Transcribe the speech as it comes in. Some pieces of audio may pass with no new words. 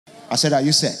I said, are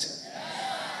you set?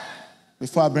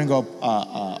 Before I bring up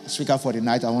speaker for the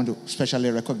night, I want to specially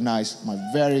recognize my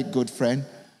very good friend,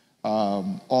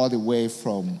 all the way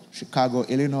from Chicago,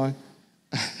 Illinois.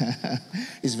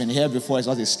 He's been here before. He's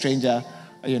not a stranger,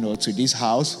 to this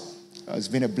house. It's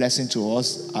been a blessing to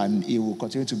us, and he will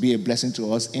continue to be a blessing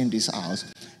to us in this house.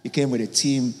 He came with a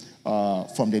team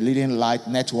from the Leading Light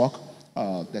Network.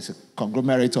 There's a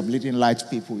conglomerate of Leading Light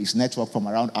people. His network from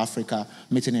around Africa,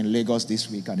 meeting in Lagos this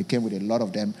week, and he came with a lot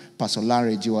of them. Pastor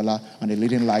Lanre Jiwala and the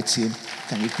Leading Light team.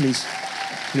 Can you please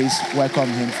welcome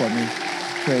him for me?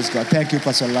 Praise God. Thank you,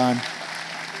 Pastor Lan.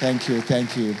 Thank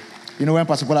you. When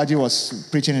Pastor Bolaji was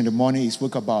preaching in the morning, he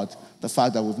spoke about the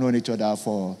fact that we've known each other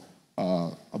for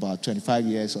about 25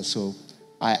 years or so.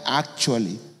 I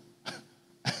actually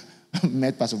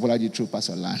met Pastor Bolaji through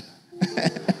Pastor Lan.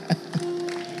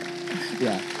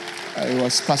 Yeah. It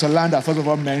was Pastor Lan that first of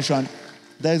all mentioned,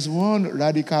 there's one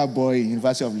radical boy in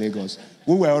University of Lagos.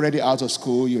 We were already out of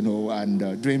school,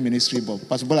 and doing ministry, but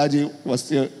Pastor Bolaji was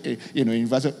still, in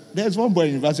University. There's one boy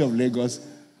in University of Lagos,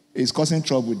 is causing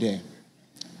trouble there.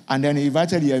 And then he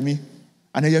invited Yemi,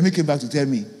 and then Yemi came back to tell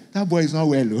me, that boy is not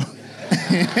well, though.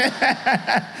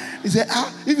 He said,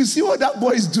 if you see what that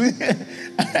boy is doing.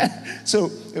 So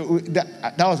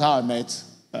that was how I met.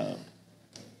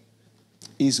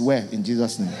 He's well, in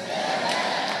Jesus' name.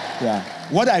 Yeah.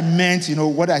 What I meant, is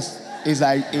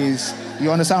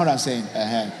you understand what I'm saying?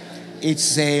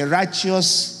 It's a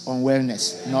righteous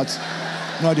unwellness, not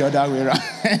the other way around.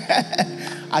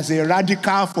 As a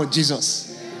radical for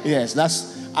Jesus. Yes,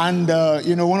 and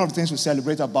one of the things we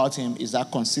celebrate about him is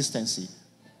that consistency.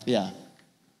 Yeah,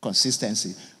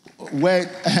 consistency. When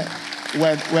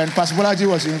Pastor Bolaji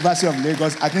was in University of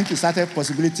Lagos, I think he started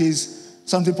Possibilities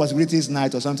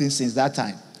Night or something since that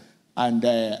time. And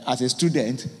as a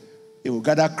student, he will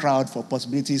gather crowd for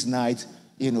Possibilities Night.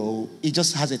 He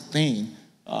just has a thing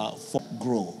for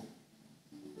grow.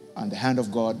 And the hand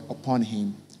of God upon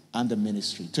him and the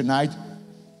ministry. Tonight,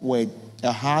 with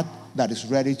a heart that is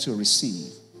ready to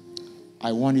receive,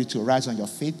 I want you to rise on your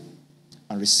feet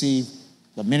and receive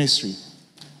the ministry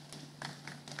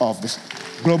of the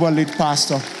global lead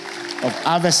pastor of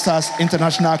Harvesters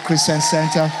International Christian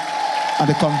Center and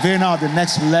the convener of the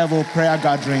Next Level prayer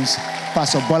gatherings,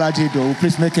 Pastor Bolaji Idowu.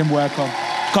 Please make him welcome.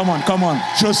 Come on.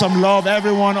 Show some love,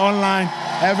 everyone online,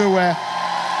 everywhere.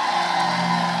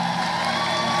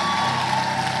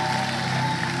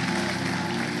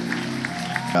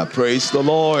 Praise the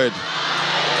Lord.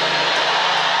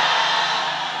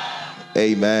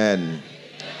 Amen.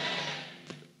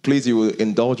 Please, you will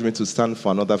indulge me to stand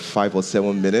for another 5 or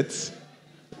 7 minutes.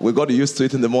 We got used to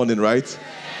it in the morning, right?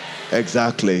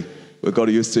 Exactly. We got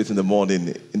used to it in the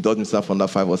morning. Indulge myself for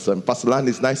another 5 or 7. Pastor Land,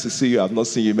 it's nice to see you. I've not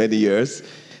seen you many years.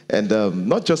 And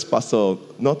not just Pastor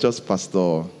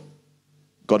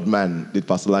Godman did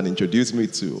Pastor Land introduce me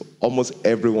to. Almost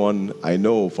everyone I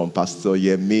know, from Pastor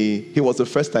Yemi. He was the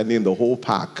first I knew in the whole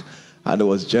pack. And he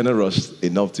was generous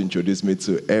enough to introduce me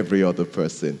to every other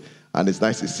person. And it's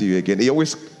nice to see you again. He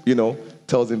always,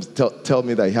 tell me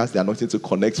that he has the anointing to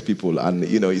connect people. And,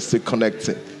 he's still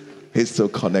connecting. He's still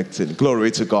connecting.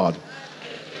 Glory to God.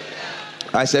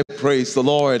 I say, praise the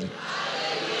Lord.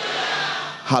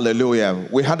 Hallelujah.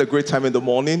 We had a great time in the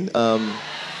morning.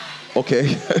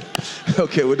 Okay.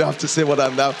 Okay, we don't have to say what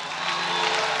I'm now.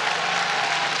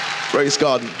 Praise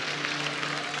God.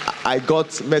 I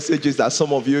got messages that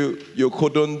some of you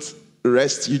couldn't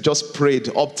rest. You just prayed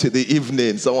up to the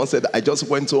evening. Someone said, I just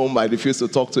went home. I refused to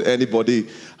talk to anybody.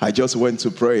 I just went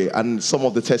to pray. And some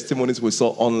of the testimonies we saw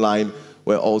online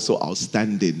were also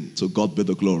outstanding. To God be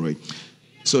the glory.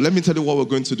 So let me tell you what we're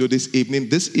going to do this evening.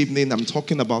 This evening, we're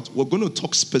going to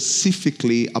talk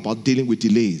specifically about dealing with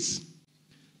delays.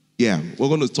 Yeah, we're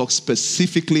going to talk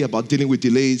specifically about dealing with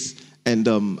delays. And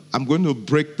I'm going to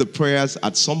break the prayers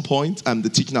at some point, and the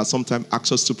teaching at some time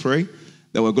asks us to pray.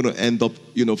 Then we're going to end up,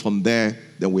 from there.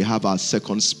 Then we have our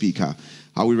second speaker.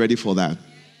 Are we ready for that?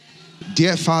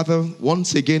 Dear Father,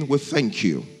 once again, we thank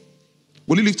you.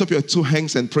 Will you lift up your 2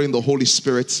 hands and pray in the Holy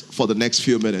Spirit for the next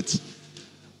few minutes?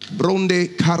 Bronde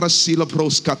karasila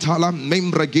proskatala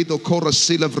membragido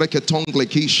korasila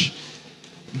vreketonglekish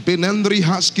benendri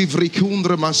haski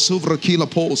vrikundre masuvra kila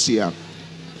posia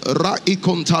ra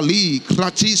ikontali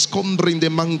kratis kombrinde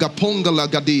manga pongala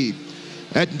gadi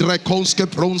edrekonske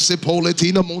pronse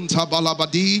poletina monta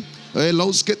balabadi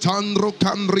eloske tandro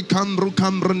kandri kandru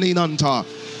kambraninanta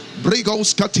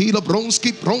Brigos Katila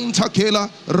Bronski Pronta Kela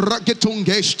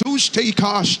Ragetunge Stuste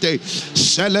Kaste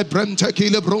Celebrante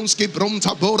Kila Bronski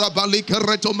Bronta Bora Balika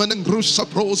Retoman and Grusa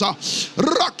Prosa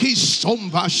Raki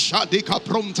Somba Shadika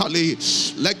Prontali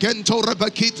Legento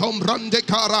Rebekitom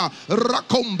Randekara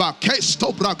Rakomba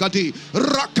Kesto Bragadi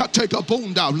Rakatega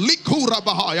Bunda Likura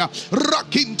Bahaya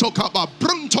Rakinto Kaba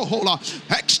Brunto Hola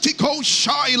Extico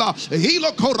Shaila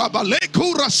Hilo Koraba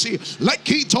Lekurasi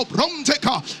Lekito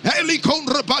Pronteka Helikon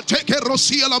Rabat Teke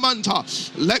Rosia Lamanta,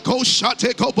 Leko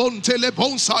Shateko Bonte Le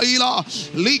Bonsaila,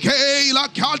 Likeila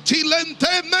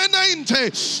Catilente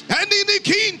Menente, Enini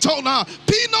Quintona,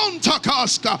 Pinon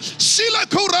Takaska, Sila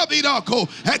Corabidako,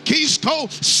 Ekisko,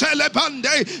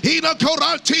 Celebande, Ina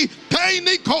Corati,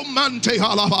 Peni Comante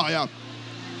Halabaya.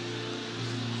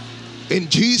 In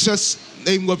Jesus'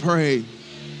 name we pray.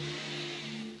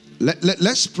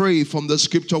 Let's pray from the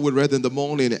scripture we read in the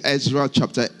morning, Ezra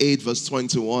chapter 8, verse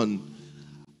 21.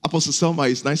 Apostle Selma,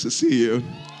 it's nice to see you.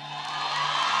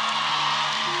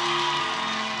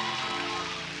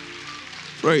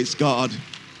 Praise God.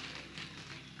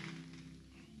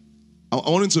 I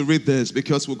wanted to read this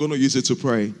because we're going to use it to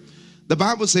pray. The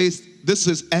Bible says, this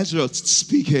is Ezra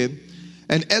speaking,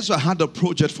 and Ezra had a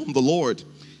project from the Lord.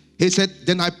 He said,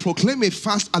 then I proclaim a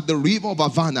fast at the river of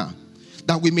Havana,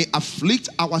 that we may afflict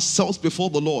ourselves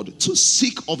before the Lord, to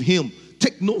seek of him,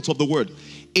 take note of the word,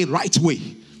 a right way.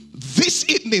 This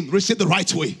evening, receive the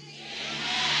right way.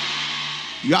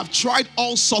 You have tried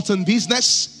all sorts in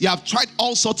business. You have tried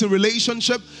all sorts in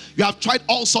relationship. You have tried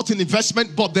all sorts in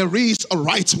investment, but there is a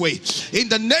right way. In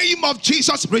the name of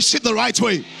Jesus, receive the right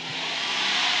way.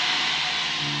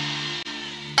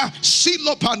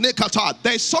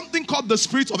 There is something called the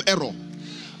spirit of error.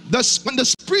 When the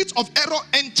spirit of error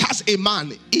enters a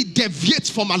man, it deviates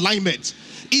from alignment.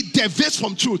 It deviates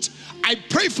from truth. I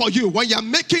pray for you, when you're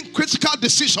making critical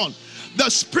decisions, the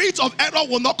spirit of error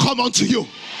will not come onto you.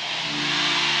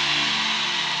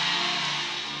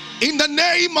 In the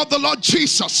name of the Lord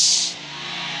Jesus.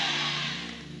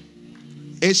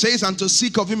 It says, and to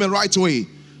seek of him a right way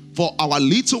for our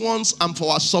little ones and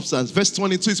for our substance. Verse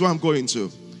 22 is where I'm going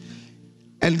to.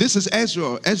 And this is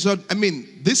Ezra.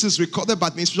 This is recorded by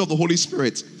the ministry of the Holy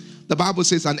Spirit. The Bible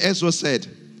says, and Ezra said,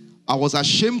 I was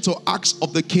ashamed to ask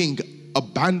of the king a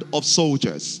band of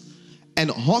soldiers and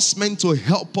horsemen to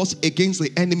help us against the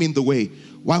enemy in the way.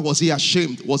 Why was he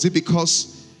ashamed? Was it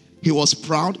because he was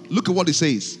proud? Look at what he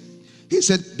says. He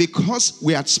said, because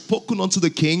we had spoken unto the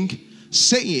king,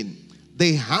 saying,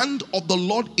 the hand of the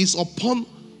Lord is upon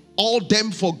all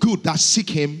them for good that seek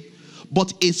him,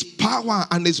 but his power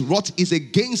and his wrath is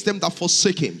against them that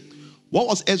forsake him. What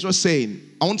was Ezra saying?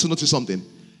 I want to notice something.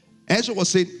 Ezra was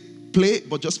saying, play,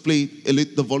 but just play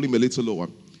the volume a little lower.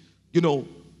 You know,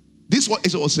 this is what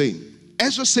Ezra was saying.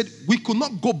 Ezra said, we could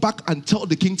not go back and tell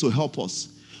the king to help us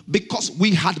because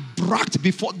we had bragged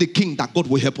before the king that God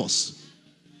will help us.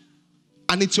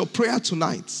 And it's your prayer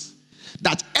tonight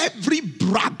that every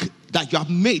brag that you have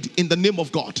made in the name of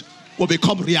God will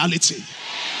become reality.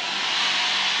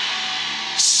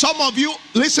 Some of you,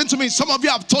 listen to me, some of you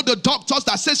have told the doctors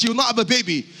that says you will not have a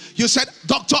baby. You said,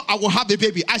 doctor, I will have a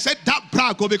baby. I said, that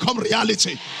brag will become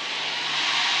reality.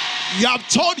 You have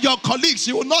told your colleagues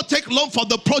you will not take loan for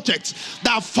the project.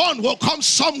 That fund will come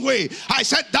some way. I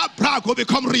said, that brag will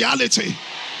become reality.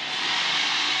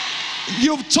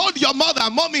 You've told your mother,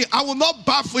 mommy, I will not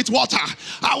bath with water.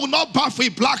 I will not bath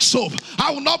with black soap.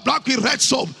 I will not bath with red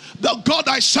soap. The God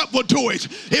I serve will do it.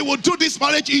 He will do this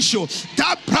marriage issue.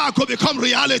 That brag will become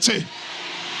reality.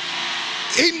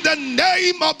 In the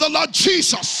name of the Lord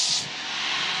Jesus.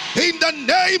 In the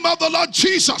name of the Lord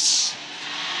Jesus.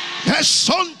 He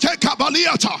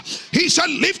said,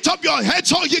 lift up your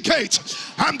heads, all ye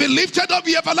gates, and be lifted up,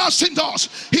 ye everlasting doors.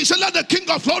 He said, let the King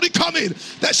of glory come in.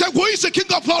 They said, who is the King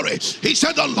of glory? He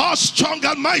said, the Lord strong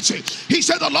and mighty. He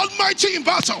said, the Lord mighty in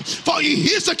battle, for he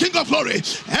is the King of glory.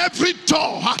 Every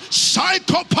door,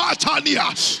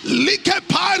 psychopatania,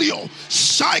 likepario,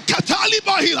 psychatali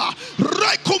bahila,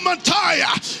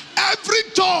 rekumantaya, every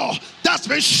door that's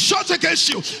been shut against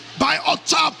you by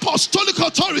apostolic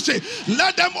authority,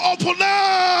 let them open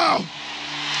now.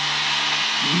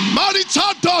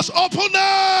 Marital doors open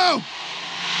now.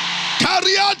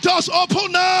 Career doors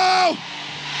open now.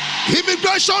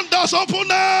 Immigration doors open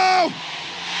now.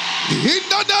 In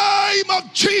the name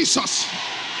of Jesus.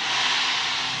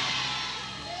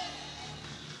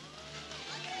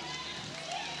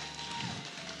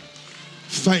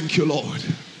 Thank you, Lord.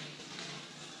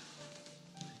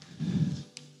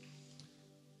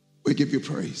 We give you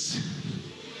praise.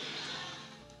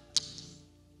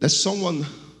 There's someone,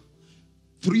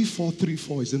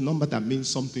 3434 is a number that means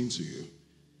something to you.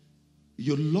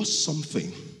 you lost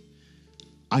something.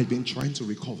 I've been trying to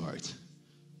recover it.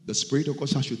 The Spirit of God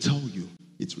should tell you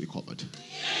it's recovered.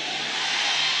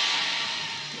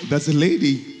 There's a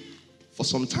lady, for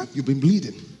some time you've been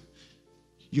bleeding.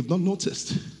 You've not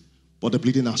noticed, but the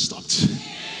bleeding has stopped.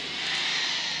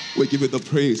 We give you the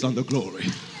praise and the glory.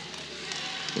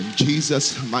 In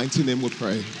Jesus' mighty name we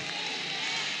pray.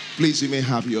 Please, you may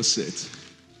have your seat.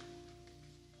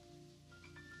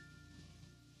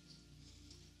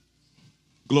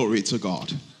 Glory to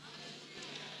God.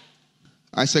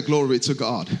 I say glory to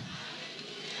God.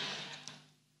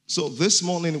 So this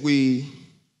morning we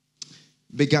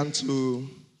began to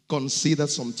consider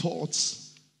some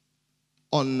thoughts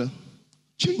on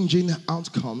changing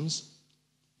outcomes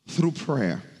through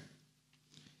prayer.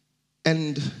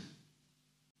 And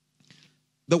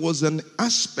there was an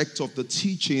aspect of the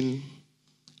teaching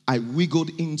I wiggled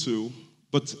into,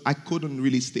 but I couldn't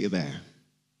really stay there.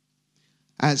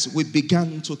 As we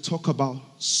began to talk about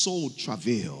soul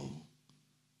travail.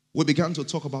 We began to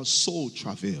talk about soul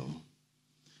travail.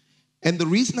 And the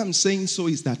reason I'm saying so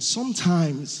is that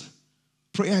sometimes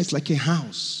prayer is like a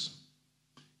house.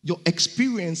 Your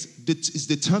experience is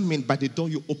determined by the door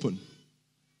you open.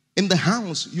 In the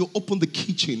house, you open the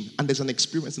kitchen and there's an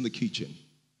experience in the kitchen.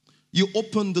 You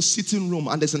open the sitting room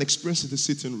and there's an experience in the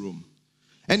sitting room.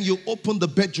 And you open the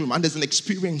bedroom and there's an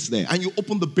experience there. And you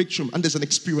open the bedroom and there's an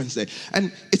experience there.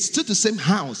 And it's still the same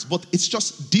house, but it's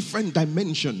just different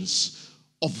dimensions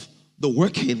of the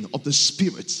working of the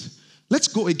Spirit. Let's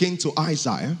go again to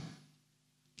Isaiah.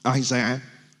 Isaiah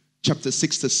chapter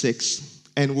 66.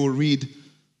 And we'll read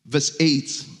verse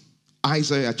 8.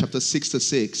 Isaiah chapter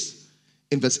 66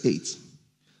 in verse 8.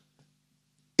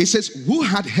 It says, who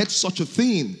had heard such a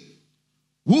thing?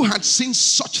 Who had seen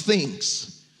such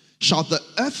things? Shall the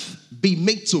earth be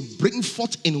made to bring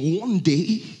forth in one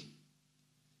day?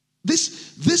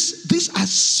 These are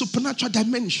supernatural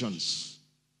dimensions.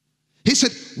 He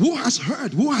said, who has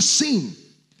heard? Who has seen?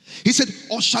 He said,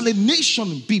 or shall a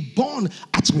nation be born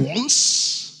at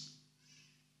once?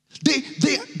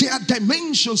 They are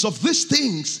dimensions of these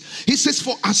things. He says,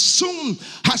 for as soon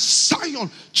as Zion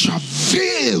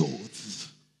travailed.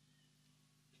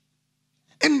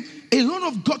 And a lot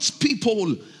of God's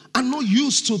people are not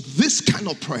used to this kind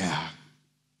of prayer.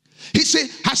 He said,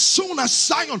 as soon as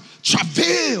Zion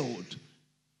travailed,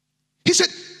 he said,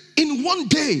 in one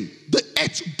day, the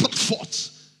earth brought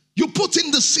forth. You put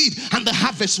in the seed and the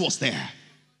harvest was there.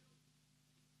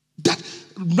 That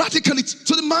radically,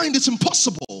 to the mind, it's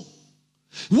impossible.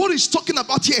 What he's talking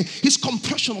about here is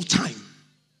compression of time.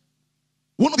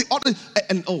 One of the other,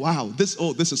 and oh wow, this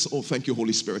is, thank you,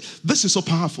 Holy Spirit. This is so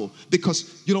powerful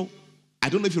because, I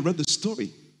don't know if you read the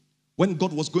story. When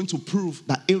God was going to prove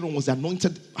that Aaron was the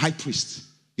anointed high priest,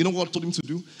 you know what God told him to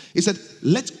do? He said,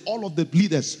 let all of the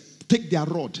leaders take their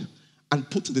rod and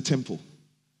put in the temple.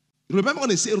 Remember when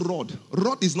they say rod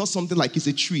is not something like it's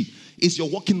a tree. It's your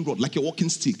walking rod, like your walking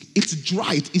stick. It's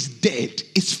dried, it's dead,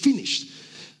 it's finished.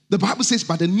 The Bible says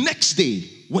by the next day,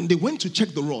 when they went to check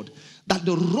the rod, that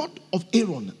the rod of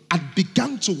Aaron had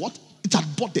begun to what? It had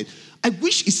budded. I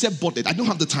wish it said budded. I don't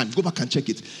have the time. Go back and check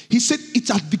it. He said it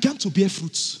had begun to bear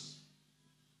fruits.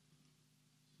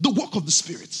 The work of the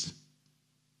Spirit.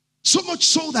 So much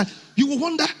so that you will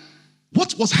wonder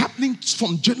what was happening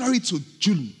from January to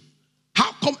June.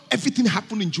 How come everything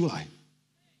happened in July?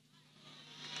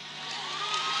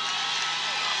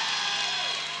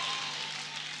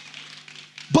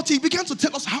 But he began to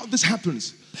tell us how this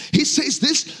happens. He says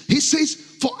this, he says,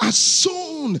 for as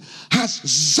soon as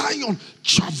Zion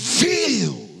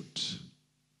travailed.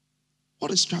 What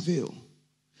is travail?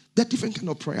 There are different kind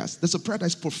of prayers. There's a prayer that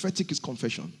is prophetic, is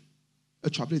confession. A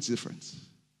travail is different.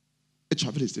 A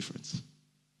travail is different.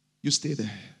 You stay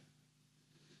there.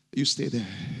 You stay there.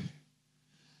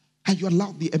 And you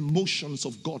allow the emotions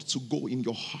of God to go in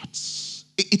your hearts.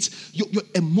 It's your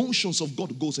emotions of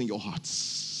God goes in your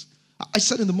hearts. I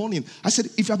said in the morning, I said,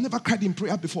 if you have never cried in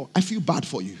prayer before, I feel bad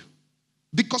for you.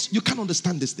 Because you can't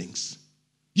understand these things.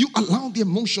 You allow the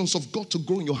emotions of God to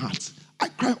grow in your heart. I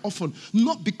cry often,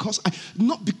 not because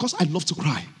I love to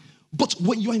cry, but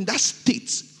when you're in that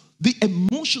state, the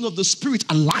emotion of the Spirit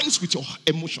aligns with your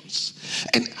emotions.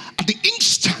 And at the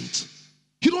instant,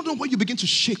 you don't know when you begin to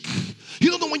shake.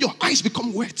 You don't know when your eyes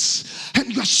become wet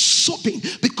and you are sobbing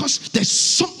because there's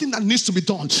something that needs to be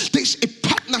done. There's a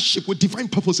partnership with divine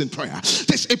purpose in prayer.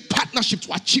 There's a partnership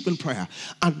to achieve in prayer.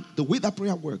 And the way that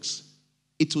prayer works,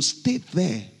 it will stay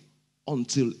there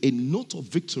until a note of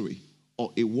victory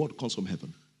or a word comes from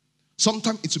heaven.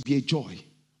 Sometimes it will be a joy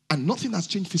and nothing has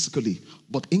changed physically,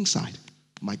 but inside,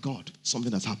 my God,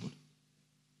 something has happened.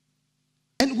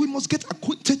 And we must get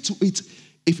acquainted to it.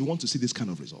 if you want to see this kind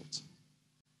of result.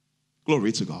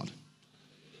 Glory to God.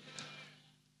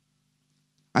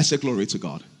 I say glory to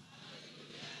God.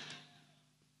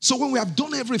 So when we have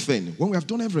done everything,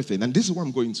 and this is what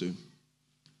I'm going to.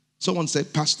 Someone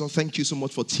said, Pastor, thank you so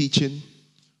much for teaching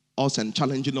us and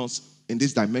challenging us in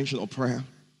this dimension of prayer.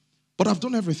 But I've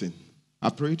done everything.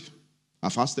 I've prayed,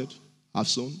 I've fasted, I've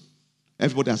sown.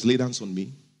 Everybody has laid hands on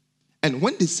me. And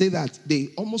when they say that, they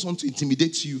almost want to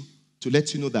intimidate you to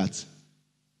let you know that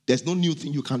there's no new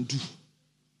thing you can do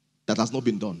that has not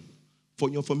been done. For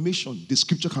your information, the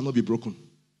scripture cannot be broken.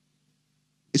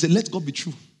 It said, let God be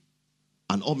true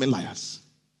and all men liars.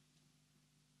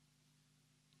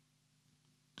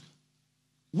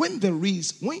 When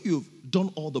you've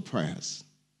done all the prayers,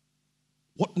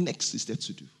 what next is there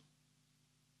to do?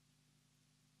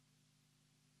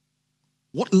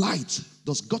 What light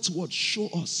does God's word show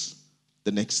us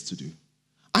the next to do?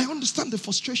 I understand the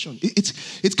frustration.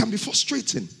 It can be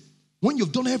frustrating when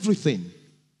you've done everything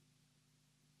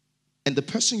and the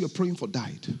person you're praying for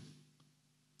died.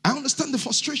 I understand the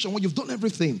frustration when you've done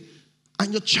everything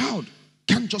and your child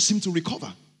can't just seem to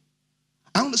recover.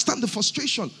 I understand the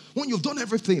frustration when you've done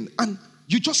everything and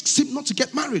you just seem not to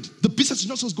get married. The business is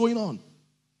not what's going on.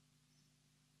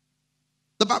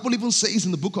 The Bible even says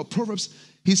in the book of Proverbs,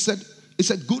 it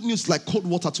said, good news like cold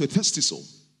water to a thirsty soul.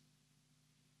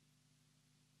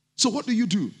 So what do you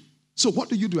do?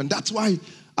 And that's why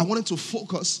I wanted to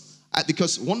focus,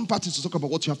 because one part is to talk about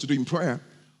what you have to do in prayer.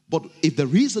 But if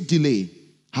there is a delay,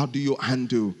 how do you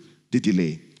handle the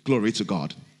delay? Glory to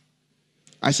God.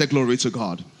 I said glory to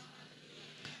God.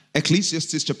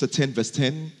 Ecclesiastes chapter 10, verse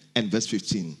 10 and verse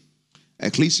 15.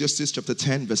 Ecclesiastes chapter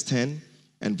 10, verse 10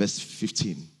 and verse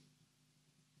 15.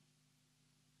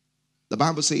 The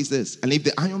Bible says this, and if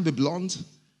the iron be blunt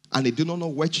and they do not know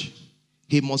which,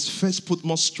 he must first put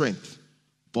more strength,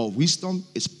 for wisdom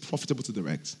is profitable to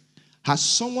direct. As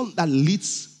someone that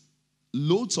leads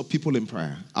loads of people in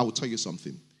prayer, I will tell you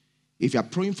something. If you are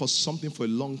praying for something for a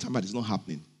long time and it's not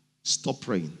happening, stop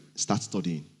praying, start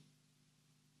studying.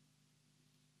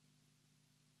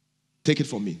 Take it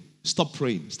from me. Stop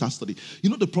praying, start studying. You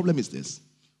know the problem is this.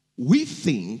 We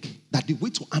think that the way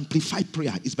to amplify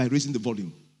prayer is by raising the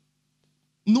volume.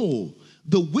 No,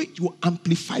 the way you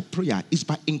amplify prayer is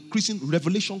by increasing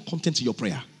revelation content in your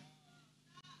prayer.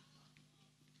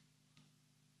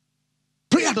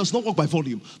 Prayer does not work by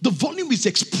volume. The volume is the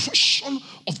expression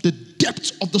of the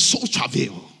depth of the soul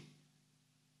travail.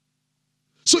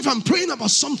 So if I'm praying about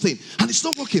something and it's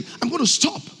not working, I'm going to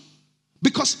stop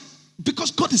because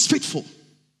God is faithful.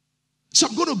 So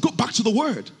I'm going to go back to the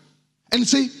word and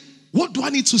say, what do I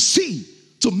need to see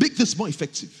to make this more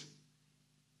effective?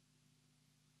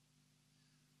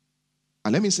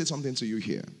 And let me say something to you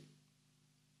here.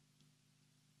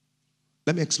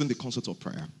 Let me explain the concept of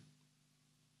prayer.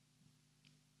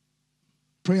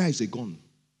 Prayer is a gun.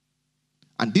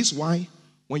 And this is why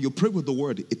when you pray with the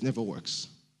word, it never works.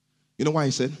 You know why I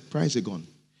said prayer is a gun?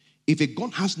 If a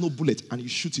gun has no bullet and you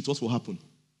shoot it, what will happen?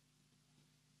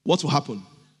 What will happen?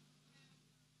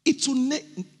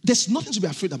 There's nothing to be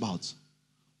afraid about.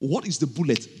 What is the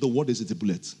bullet? The word is the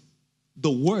bullet.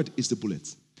 The word is the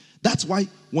bullet. That's why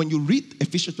when you read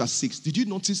Ephesians chapter 6, did you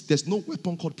notice there's no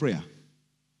weapon called prayer?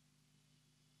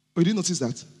 Oh, you didn't notice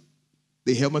that?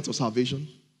 The helmet of salvation,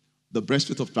 the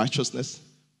breastplate of righteousness,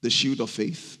 the shield of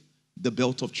faith, the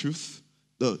belt of truth,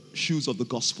 the shoes of the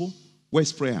gospel.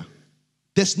 Where's prayer?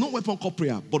 There's no weapon called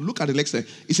prayer. But look at the next thing.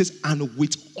 It says, and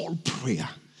with all prayer.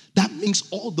 That means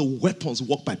all the weapons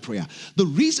work by prayer. The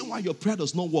reason why your prayer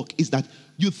does not work is that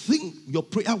you think your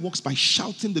prayer works by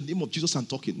shouting the name of Jesus and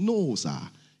talking. No, sir.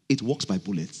 It works by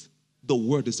bullets. The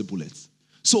word is the bullet.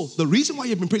 So the reason why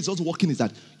you've been praying is also working is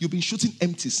that you've been shooting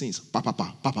empty sins. Pa, pa,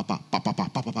 pa, pa, pa, pa, pa, pa,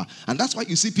 pa, pa, pa. And that's why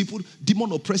you see people,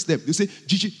 demon oppress them. You say,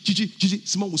 Gigi, Gigi, Gigi.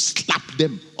 Someone will slap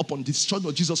them upon the church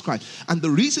of Jesus Christ. And the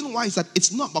reason why is that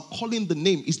it's not about calling the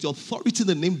name. It's the authority in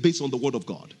the name based on the word of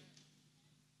God.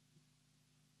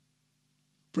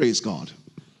 Praise God.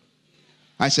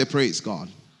 I say praise God.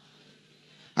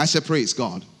 I say praise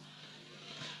God.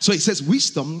 So it says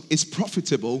wisdom is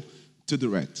profitable to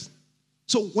direct.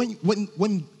 So when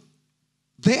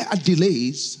there are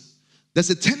delays, there's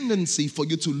a tendency for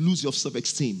you to lose your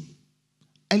self-esteem.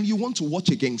 And you want to watch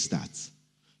against that.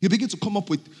 You begin to come up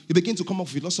with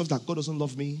philosophy that God doesn't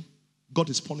love me, God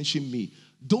is punishing me.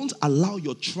 Don't allow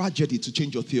your tragedy to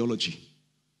change your theology.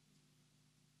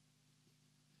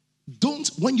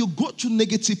 When you go through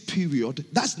negative period,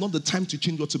 that's not the time to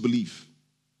change what you believe.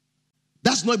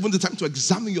 That's not even the time to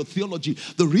examine your theology.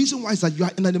 The reason why is that you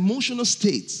are in an emotional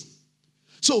state.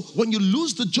 So when you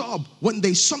lose the job, when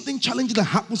there's something challenging that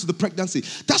happens to the pregnancy,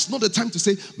 that's not the time to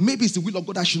say, maybe it's the will of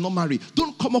God I should not marry.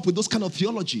 Don't come up with those kind of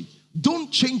theology.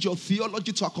 Don't change your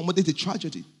theology to accommodate a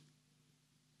tragedy.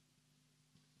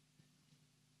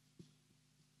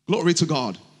 Glory to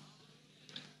God.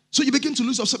 So you begin to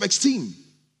lose your self-esteem.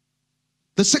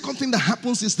 The second thing that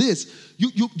happens is this.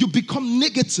 You become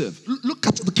negative. Look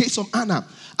at the case of Anna.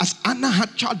 As Anna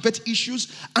had childbirth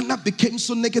issues, Anna became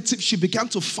so negative, she began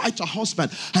to fight her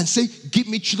husband and say, give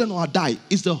me children or I die.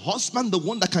 Is the husband the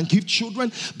one that can give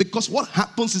children? Because what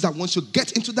happens is that once you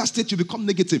get into that state, you become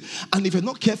negative. And if you're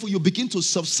not careful, you begin to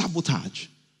self-sabotage.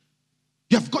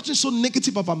 You have gotten so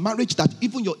negative about marriage that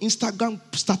even your Instagram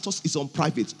status is on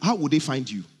private. How would they find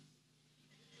you?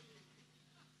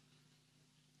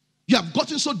 You have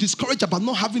gotten so discouraged about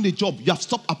not having a job. You have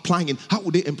stopped applying. How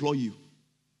would they employ you?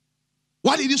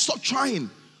 Why did you stop trying?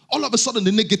 All of a sudden,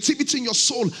 the negativity in your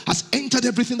soul has entered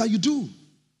everything that you do.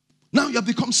 Now you have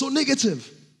become so negative.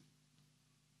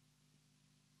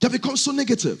 You have become so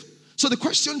negative. So the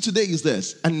question today is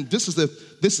this, and this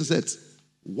is it.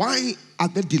 Why are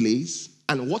there delays?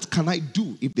 And what can I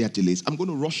do if there are delays? I'm going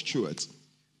to rush through it.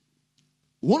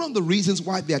 One of the reasons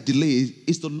why there are delays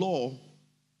is the law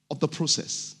of the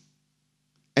process.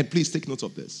 And please take note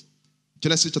of this.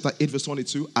 Genesis chapter 8 verse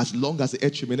 22, as long as the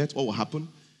earth remaineth, what will happen?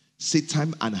 Seed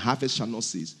time and harvest shall not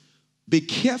cease. Be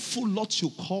careful not to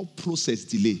call process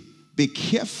delay. Be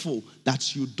careful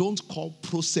that you don't call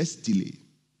process delay.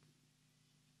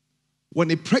 When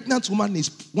a woman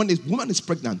is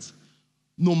pregnant,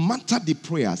 no matter the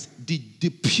prayers, the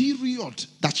period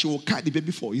that she will carry the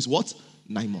baby for is what?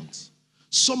 9 months.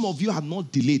 Some of you are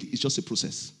not delayed, it's just a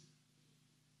process.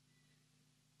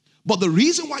 But the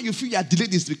reason why you feel you are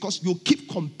delayed is because you keep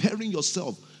comparing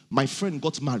yourself. My friend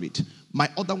got married. My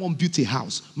other one built a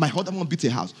house. My other one built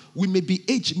a house. We may be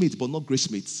age mates, but not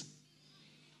grace mates.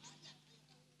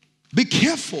 Be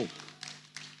careful.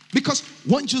 Because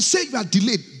once you say you are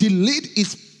delayed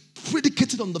is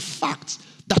predicated on the fact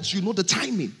that you know the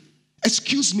timing.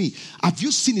 Excuse me, have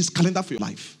you seen his calendar for your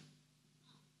life?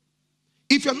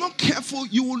 If you're not careful,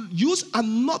 you will use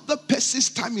another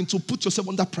person's timing to put yourself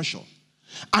under pressure.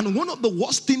 And one of the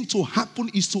worst things to happen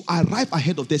is to arrive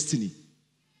ahead of destiny.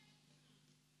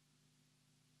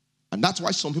 And that's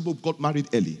why some people got married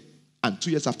early, and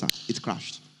 2 years after, it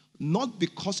crashed. Not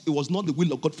because it was not the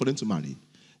will of God for them to marry.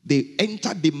 They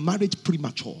entered the marriage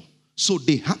premature. So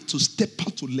they had to step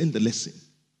out to learn the lesson.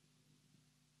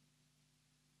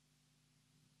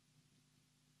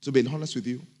 To be honest with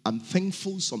you, I'm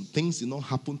thankful some things did not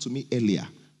happen to me earlier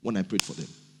when I prayed for them.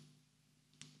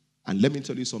 And let me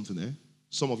tell you something,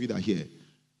 Some of you that are here,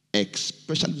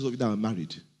 especially those of you that are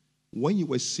married, when you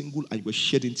were single and you were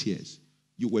shedding tears,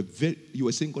 you were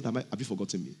saying, God, have you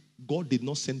forgotten me? God did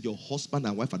not send your husband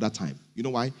and wife at that time. You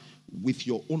know why? With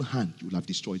your own hand, you will have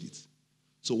destroyed it.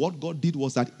 So what God did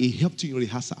was that he helped you in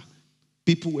rehearsal.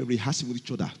 People were rehearsing with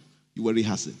each other. You were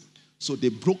rehearsing. So they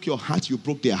broke your heart, you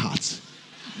broke their heart.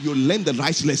 You learned the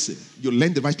right lesson. You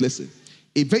learned the right lesson.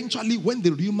 Eventually, when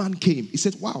the real man came, he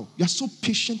said, wow, you're so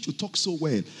patient, you talk so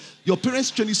well. Your parents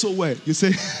trained you so well. You say,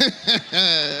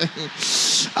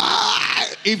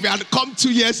 if you had come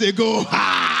 2 years ago,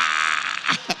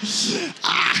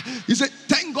 you said,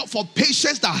 thank God for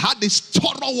patience that had this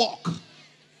thorough walk.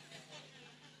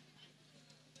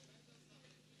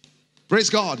 Praise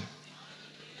God.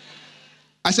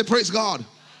 I said, praise God.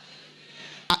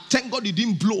 Thank God you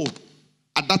didn't blow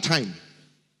at that time.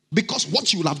 Because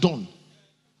what you would have done.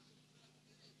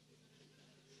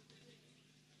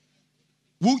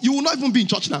 You will not even be in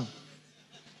church now.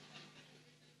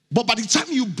 But by the time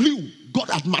you blew, God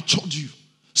had matured you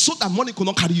so that money could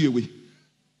not carry you away.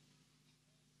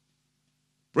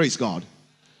 Praise God.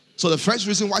 So the first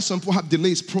reason why some people have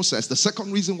delay is process. The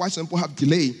second reason why some people have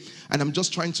delay, and I'm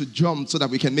just trying to jump so that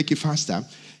we can make it faster.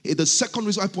 The second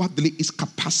reason why people have delay is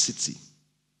capacity.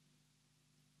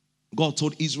 God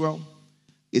told Israel,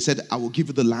 he said, I will give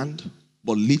you the land,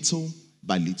 but little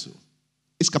by little.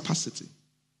 It's capacity.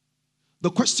 The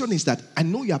question is that I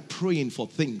know you are praying for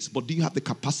things, but do you have the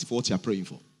capacity for what you are praying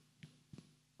for?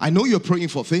 I know you're praying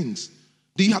for things.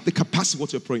 Do you have the capacity for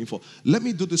what you're praying for? Let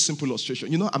me do this simple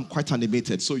illustration. You know, I'm quite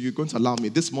animated, so you're going to allow me.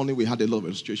 This morning we had a lot of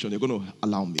illustration. You're going to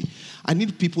allow me. I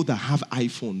need people that have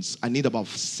iPhones. I need about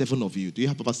 7 of you. Do you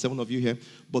have about 7 of you here?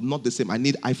 But not the same. I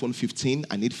need iPhone 15.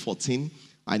 I need 14.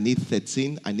 I need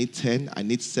 13. I need 10. I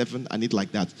need 7. I need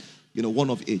like that. You know, one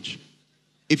of each.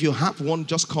 If you have one, you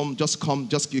can just come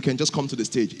to the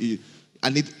stage.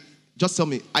 Just tell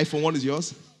me, iPhone 1 is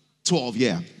yours? 12,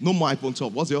 yeah. No more iPhone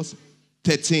 12. What's yours?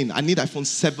 13. I need iPhone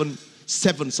 7,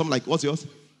 something like, what's yours?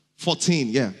 14,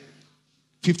 yeah.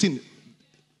 15.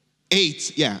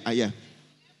 8, yeah.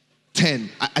 10.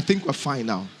 I think we're fine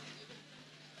now.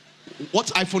 What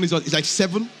iPhone is yours? It's like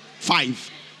 7,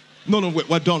 5. No,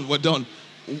 we're done.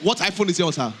 What iPhone is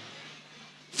yours, huh?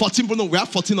 14, no, we have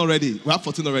 14 already.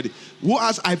 Who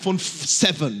has iPhone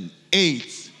 7,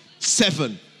 8,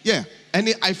 7? Yeah,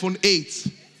 any iPhone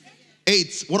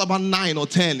 8. What about 9 or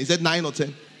 10? Is it 9 or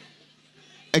 10?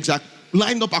 Exactly.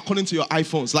 Line up according to your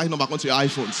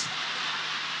iPhones.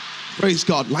 Praise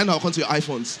God. Line up according to your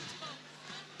iPhones.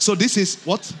 So this is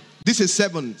what? This is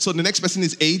 7. So the next person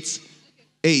is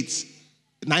 8.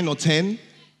 9 or 10?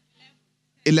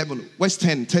 11. Where's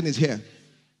 10? 10 is here.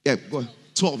 Yeah, go ahead.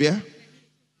 12, yeah?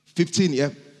 15, yeah?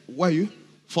 Where are you?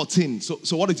 14.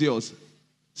 So what is yours?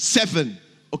 7.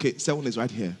 Okay, 7 is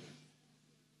right here.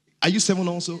 Are you 7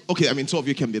 also? Okay, 12 of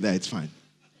you can be there. It's fine.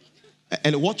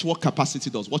 And watch what capacity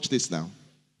does. Watch this now.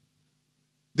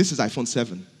 This is iPhone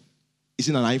 7. Is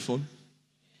it an iPhone?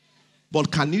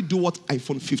 But can you do what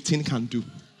iPhone 15 can do?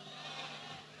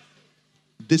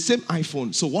 The same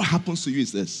iPhone. So what happens to you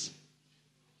is this.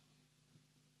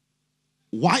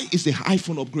 Why is the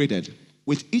iPhone upgraded?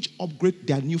 With each upgrade,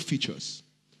 there are new features.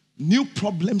 New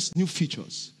problems, new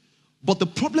features. But the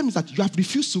problem is that you have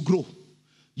refused to grow.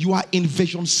 You are in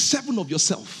version 7 of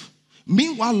yourself.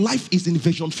 Meanwhile, life is in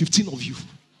version 15 of you.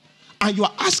 And you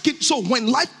are asking, so when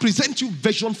life presents you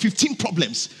version 15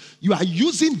 problems, you are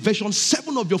using version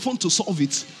 7 of your phone to solve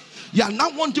it. You are now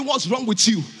wondering what's wrong with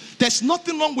you. There's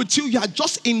nothing wrong with you. You are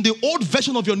just in the old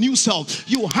version of your new self.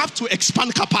 You have to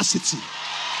expand capacity.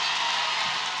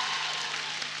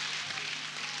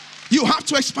 You have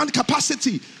to expand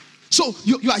capacity. So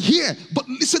you are here, but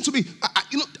listen to me.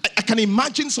 I can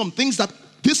imagine some things that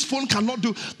this phone cannot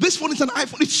do. This phone is an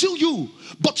iPhone. It's still you,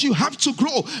 but you have to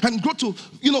grow and grow to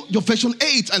your version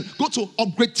 8 and go to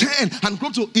upgrade 10 and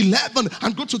go to 11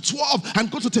 and go to 12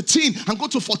 and go to 13 and go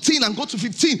to 14 and go to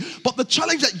 15. But the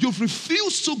challenge is that you've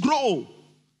refused to grow.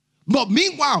 But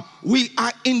meanwhile, we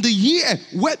are in the year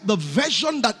where the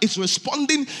version that is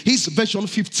responding is version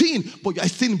 15, but you are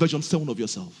still in version 7 of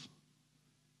yourself.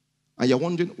 And you're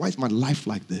wondering, why is my life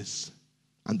like this?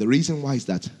 And the reason why is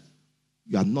that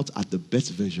you are not at the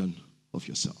best version of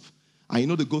yourself. And you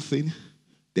know the good thing?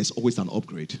 There's always an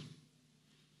upgrade.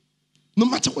 No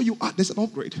matter where you are, there's an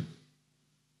upgrade.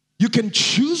 You can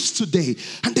choose today,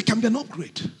 and there can be an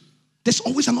upgrade. There's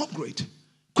always an upgrade.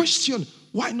 Question,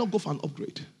 why not go for an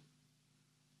upgrade?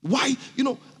 Why?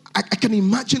 I can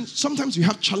imagine sometimes you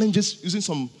have challenges using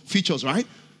some features, right?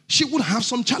 She would have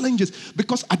some challenges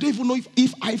because I don't even know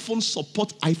if iPhone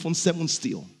support iPhone 7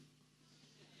 still.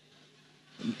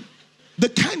 The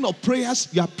kind of prayers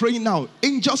you are praying now,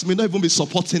 angels may not even be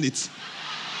supporting it.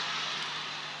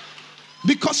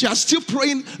 Because you are still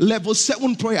praying level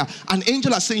 7 prayer, and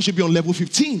angels are saying you should be on level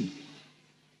 15.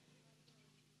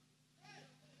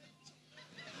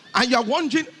 And you're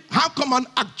wondering, how come I'm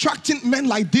attracting men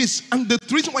like this? And the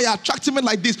reason why you're attracting men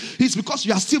like this is because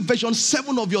you are still version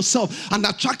 7 of yourself and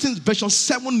attracting version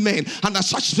 7 men and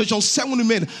attracting version 7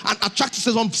 women and attracting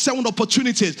version 7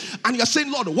 opportunities. And you're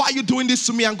saying, Lord, why are you doing this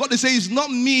to me? And God is saying, it's not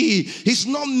me. It's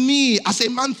not me. As a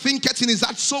man thinketh in his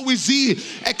heart, so is he.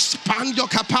 Expand your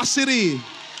capacity.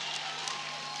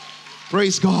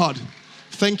 Praise God.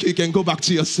 Thank you. You can go back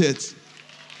to your seats.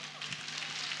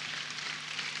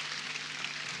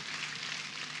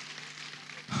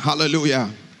 Hallelujah.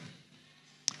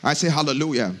 I say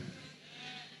hallelujah.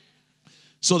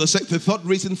 So the third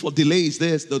reason for delay is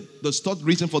this. The third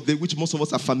reason for delay, which most of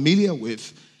us are familiar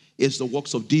with, is the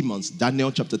works of demons.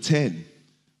 Daniel chapter 10.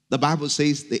 The Bible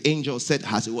says the angel said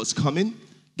as it was coming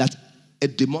that a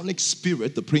demonic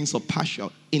spirit, the prince of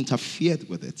Persia, interfered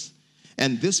with it.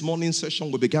 And this morning session,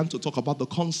 we began to talk about the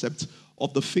concept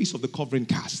of the face of the covering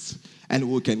cast. And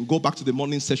we can go back to the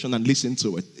morning session and listen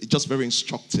to it. It's just very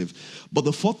instructive. But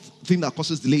the fourth thing that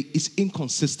causes delay is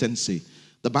inconsistency.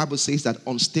 The Bible says that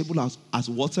unstable as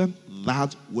water,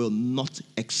 that will not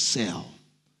excel.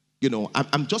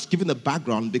 I'm just giving a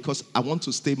background because I want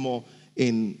to stay more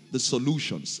in the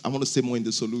solutions. So I want to stay more in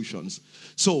the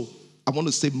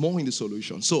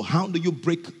solution. So how do you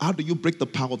break the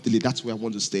power of delay? That's where I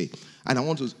want to stay. And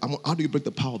how do you break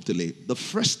the power of delay? The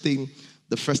first thing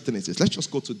is this. Let's just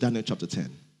go to Daniel chapter 10.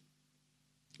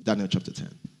 Daniel chapter 10.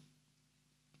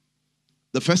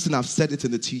 The first thing I've said it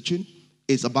in the teaching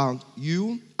is about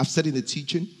you. I've said in the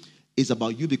teaching is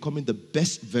about you becoming the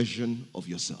best version of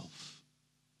yourself.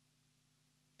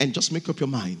 And just make up your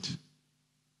mind.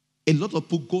 A lot of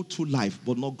people go through life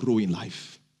but not grow in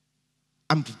life.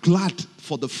 I'm glad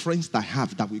for the friends that I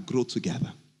have that we grow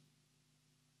together.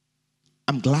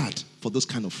 I'm glad for those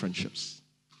kind of friendships.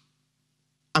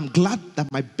 I'm glad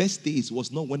that my best days was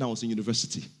not when I was in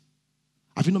university.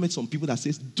 Have you not met some people that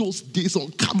says those days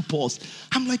on campus?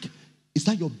 I'm like, is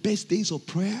that your best days of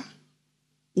prayer?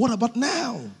 What about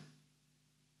now?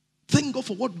 Thank God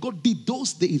for what God did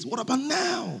those days. What about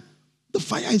now? The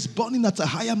fire is burning at a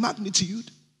higher magnitude.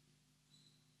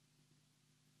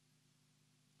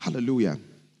 Hallelujah.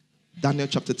 Daniel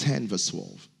chapter 10 verse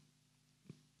 12.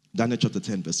 Daniel chapter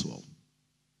 10 verse 12.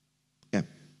 Yeah.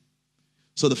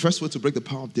 So the first way to break the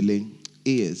power of delay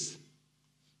is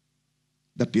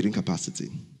that building capacity.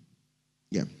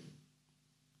 Yeah.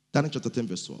 Daniel chapter 10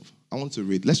 verse 12. I want to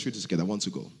read. Let's read this together. I want to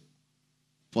go.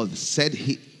 For said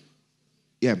he,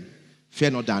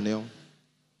 fear not, Daniel.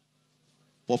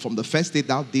 For from the first day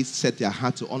thou didst set their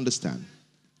heart to understand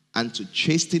and to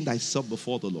chasten thyself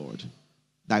before the Lord,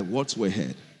 thy words were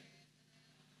heard.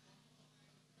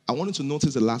 I want you to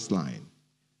notice the last line.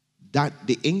 That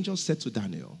the angel said to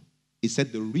Daniel, he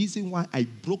said, the reason why I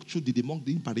broke through the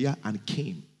demonic barrier and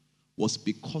came was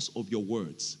because of your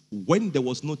words. When there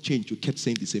was no change, you kept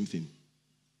saying the same thing.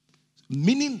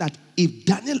 Meaning that if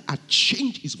Daniel had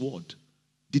changed his word,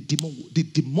 the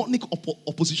demonic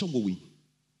opposition will win.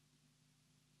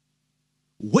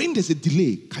 When there's a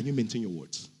delay, can you maintain your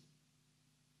words?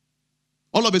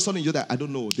 All of a sudden, you're like, I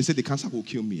don't know. They say the cancer will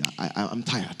kill me. I'm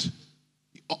tired.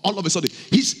 All of a sudden.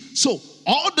 So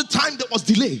all the time there was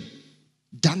delay,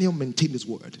 Daniel maintained his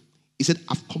word. He said,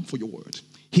 I've come for your word.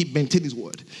 He maintained his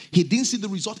word. He didn't see the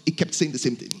result. He kept saying the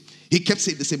same thing. He kept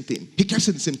saying the same thing. He kept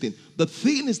saying the same thing. The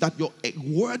thing is that your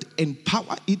word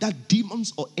empower either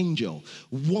demons or angel.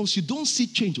 Once you don't see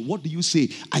change, what do you say?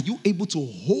 Are you able to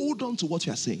hold on to what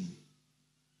you are saying?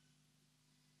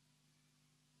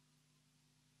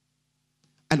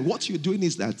 And what you're doing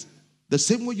is that the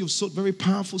same way you've sowed very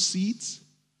powerful seeds,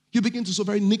 you begin to sow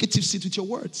very negative seeds with your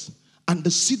words. And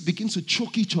the seed begins to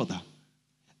choke each other.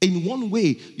 In one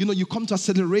way, you come to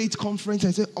Accelerate conference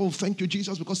and say, oh, thank you,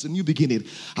 Jesus, because it's a new beginning.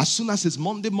 As soon as it's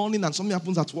Monday morning and something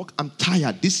happens at work, I'm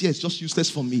tired. This year is just useless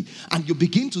for me. And you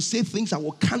begin to say things that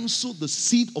will cancel the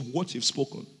seed of what you've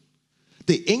spoken.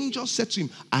 The angel said to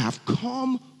him, I have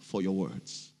come for your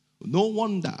words. No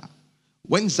wonder.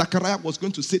 When Zechariah was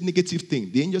going to say negative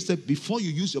thing, the angel said, before you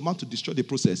use your mouth to destroy the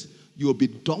process, you will be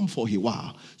dumb for a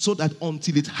while. So that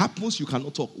until it happens, you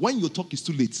cannot talk. When you talk, it's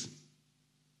too late.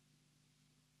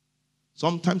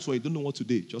 Sometimes when you don't know what to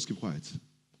do, just keep quiet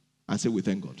and say, we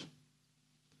thank God.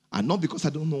 And not because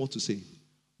I don't know what to say,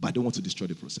 but I don't want to destroy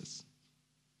the process.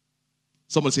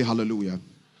 Somebody say hallelujah.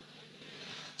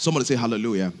 Somebody say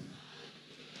hallelujah.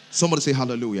 Somebody say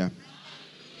hallelujah.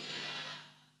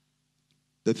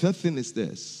 The third thing is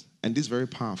this, and this is very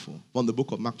powerful, from the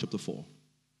book of Mark chapter 4.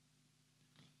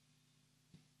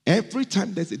 Every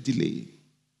time there's a delay,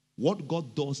 what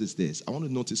God does is this. I want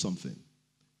to notice something.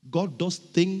 God does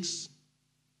things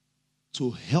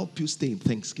to help you stay in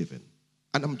thanksgiving.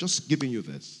 And I'm just giving you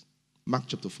this. Mark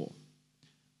chapter 4.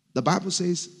 The Bible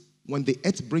says, when the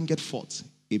earth bringeth forth,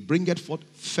 it bringeth forth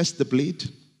first the blade,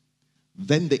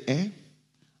 then the air,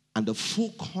 and the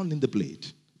full corn in the blade.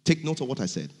 Take note of what I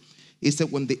said. It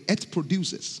said when the earth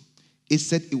produces, it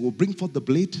said it will bring forth the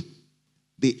blade,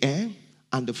 the air,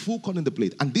 and the full corn in the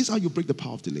blade. And this is how you break the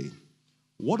power of delay.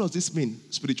 What does this mean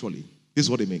spiritually? This is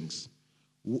what it means.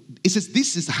 It says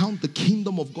this is how the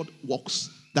kingdom of God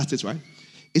works. That's it, right?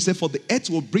 It said for the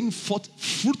earth will bring forth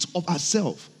fruit of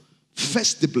herself.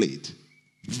 First the blade,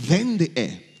 then the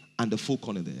air, and the full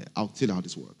corn in the air. I'll tell you how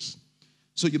this works.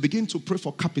 So you begin to pray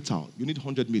for capital. You need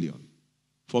 100 million.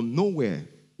 From nowhere,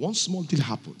 one small deal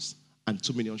happens. And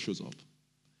 2 million shows up.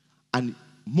 And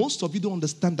most of you don't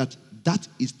understand that that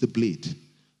is the blade.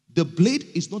 The blade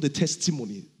is not a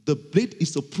testimony. The blade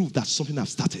is the proof that something has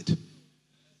started.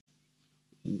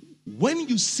 When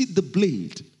you see the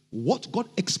blade, what God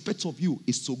expects of you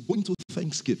is to go into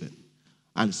thanksgiving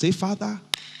and say, Father,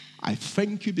 I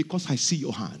thank you because I see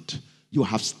your hand. You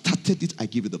have started it, I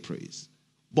give you the praise.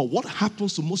 But what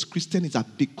happens to most Christians is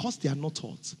that because they are not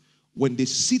taught, when they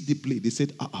see the blade, they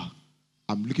said,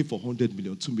 I'm looking for 100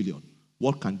 million, 2 million.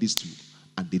 What can this do?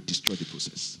 And they destroy the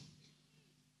process.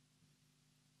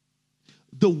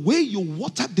 The way you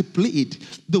water the blade,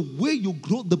 the way you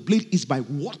grow the blade is by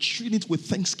watering it with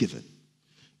thanksgiving.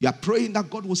 You are praying that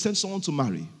God will send someone to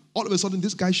marry. All of a sudden,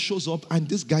 this guy shows up and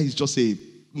this guy is just a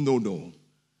no.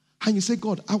 And you say,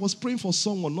 God, I was praying for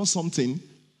someone, not something.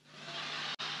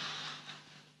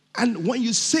 And when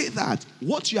you say that,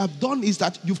 what you have done is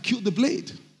that you've killed the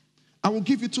blade. I will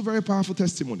give you 2 very powerful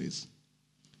testimonies.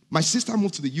 My sister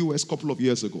moved to the US a couple of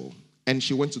years ago, and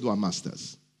she went to do her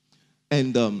master's.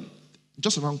 And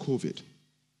just around COVID.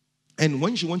 And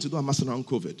when she went to do her master's around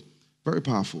COVID, very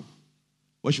powerful.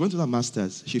 When she went to do her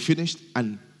master's, she finished,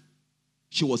 and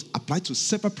she was applied to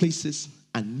several places,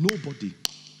 and nobody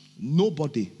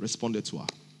Nobody responded to her.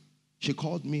 She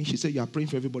called me. She said, you are praying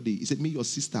for everybody. He said, me, your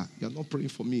sister, you are not praying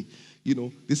for me. You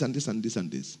know, this and this and this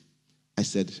and this. I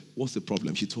said, what's the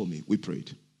problem? She told me. We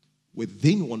prayed.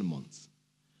 Within 1 month,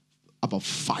 about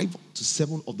 5 to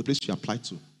 7 of the places she applied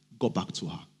to got back to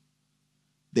her.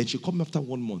 Then she called me after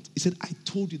 1 month. He said, I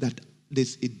told you that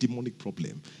there's a demonic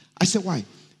problem. I said, why?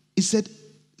 He said,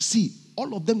 see,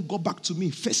 all of them got back to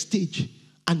me first stage,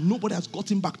 and nobody has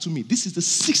gotten back to me. This is the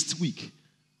 6th week.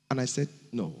 And I said,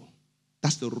 no,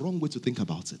 that's the wrong way to think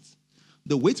about it.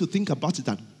 The way to think about it is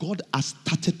that God has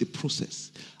started the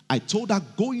process. I told her,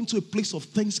 go into a place of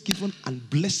thanksgiving and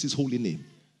bless his holy name.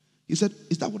 He said,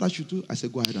 is that what I should do? I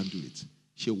said, go ahead and do it.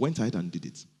 She went ahead and did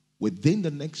it. Within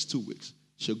the next 2 weeks,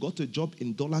 she got a job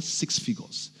in $6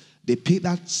 figures. They paid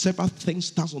her several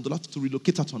thousands dollars to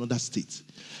relocate her to another state.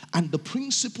 And the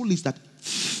principle is that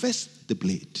first the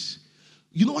blade.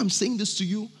 You know, I'm saying this to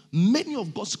you. Many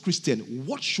of God's Christians,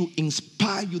 what should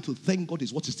inspire you to thank God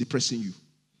is what is depressing you.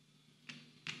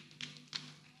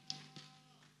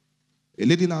 A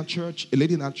lady in our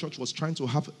church was trying to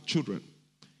have children.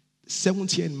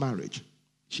 7th year in marriage.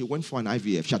 She went for an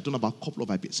IVF. She had done about a couple of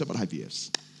IVFs, several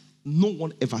IVFs. No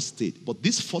one ever stayed. But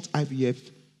this 4th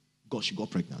IVF, she got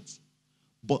pregnant.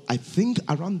 But I think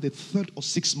around the 3rd or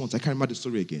 6th month, I can't remember the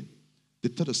story again. The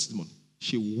 3rd or 6th month,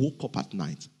 she woke up at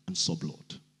night and saw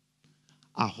blood.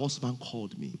 Her husband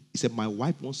called me. He said, my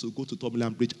wife wants to go to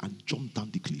Tomiland Bridge and jump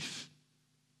down the cliff.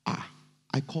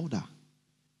 I called her.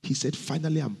 He said,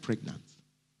 finally, I'm pregnant.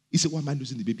 He said, why am I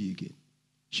losing the baby again?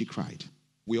 She cried.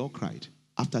 We all cried.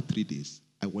 After 3 days,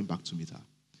 I went back to meet her.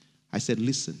 I said,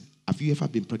 listen, have you ever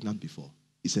been pregnant before?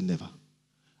 He said, never.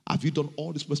 Have you done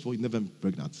all this before? You've never been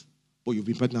pregnant. But you've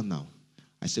been pregnant now.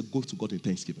 I said, go to God in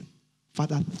thanksgiving.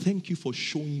 Father, thank you for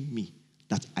showing me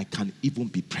that I can even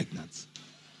be pregnant.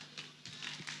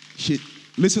 She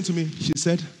listened to me. She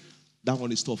said, that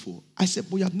one is tough. I said,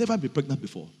 but you have never been pregnant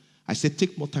before. I said,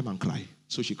 take more time and cry.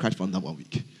 So she cried for another 1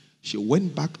 week. She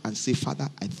went back and said, Father,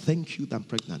 I thank you that I'm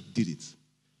pregnant. Did it.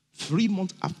 3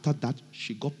 months after that,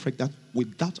 she got pregnant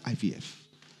without IVF.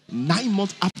 9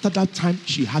 months after that time,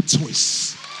 she had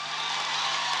twins.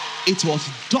 It was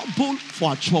double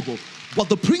for her trouble. But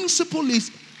the principle is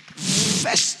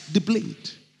first the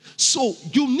blade. So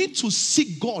you need to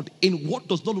seek God in what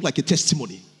does not look like a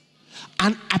testimony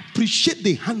and appreciate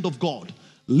the hand of God.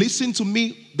 Listen to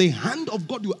me. The hand of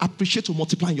God you appreciate will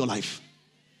multiply in your life.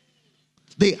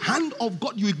 The hand of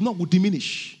God you ignore will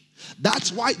diminish.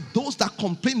 That's why those that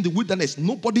complain in the wilderness,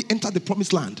 nobody entered the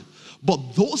promised land.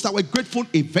 But those that were grateful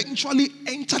eventually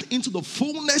entered into the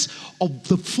fullness of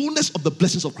the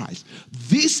blessings of Christ.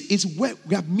 This is where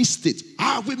we have missed it.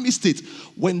 We missed it.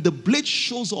 When the blade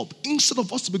shows up, instead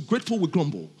of us to be grateful, we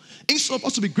grumble. Instead of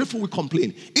us to be grateful, we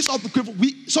complain. Instead of grateful,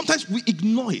 sometimes we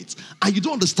ignore it. And you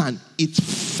don't understand. It's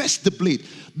first the blade.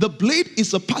 The blade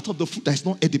is a part of the fruit that is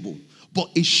not edible, but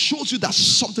it shows you that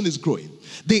something is growing.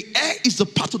 The air is the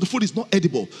part of the food is not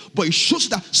edible, but it shows you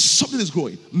that something is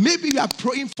growing. Maybe you are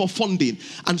praying for funding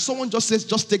and someone just says,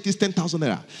 just take this 10,000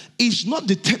 naira. It's not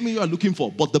the 10 million you are looking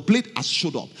for, but the blade has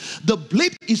showed up. The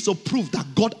blade is a proof that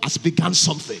God has begun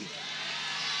something.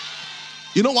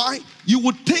 You know why? You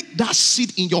would take that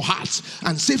seed in your heart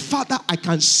and say, Father, I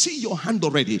can see your hand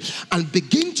already, and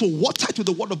begin to water it with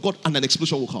the word of God, and an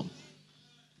explosion will come.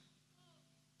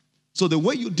 So the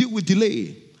way you deal with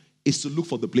delay is to look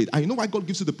for the blade. And you know why God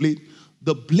gives you the blade?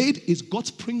 The blade is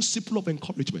God's principle of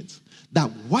encouragement. That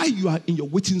while you are in your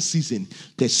waiting season,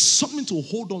 there's something to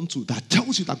hold on to that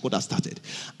tells you that God has started.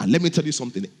 And let me tell you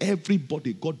something.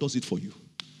 Everybody, God does it for you.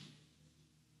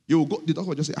 You will go, the doctor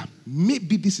will just say,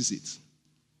 maybe this is it.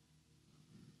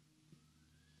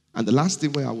 And the last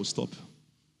thing where I will stop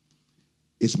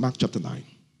is Mark chapter 9.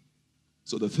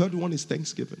 So the third one is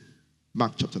Thanksgiving.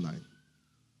 Mark chapter 9.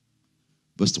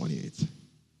 Verse 28.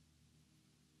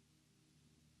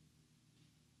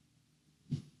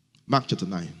 Mark chapter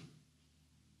 9.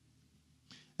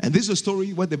 And this is a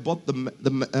story where they brought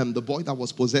the boy that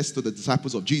was possessed to the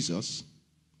disciples of Jesus.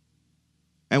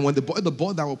 And when the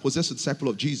boy that was possessed to the disciple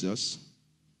of Jesus,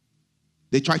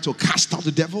 they tried to cast out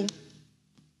the devil.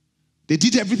 They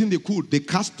did everything they could. They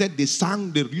casted, they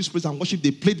sang, they used praise and worship,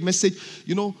 they played message.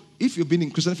 You know, if you've been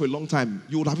in Christianity for a long time,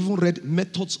 you would have even read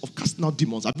methods of casting out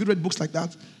demons. Have you read books like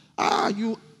that?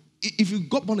 If you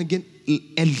got born again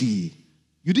early,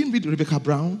 you didn't read Rebecca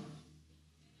Brown.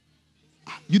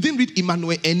 You didn't read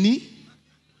Emmanuel Eni.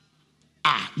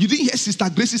 You didn't hear Sister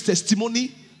Grace's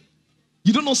testimony.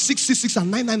 You don't know 666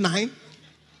 and 999.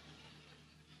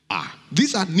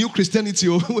 These are new Christianity.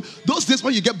 Those days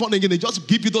when you get born again, they just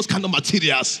give you those kind of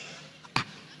materials.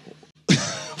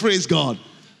 Praise God.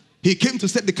 He came to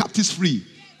set the captives free.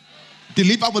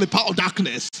 deliver from the power of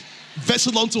darkness,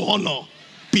 vessel unto honor,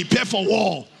 prepare for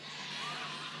war.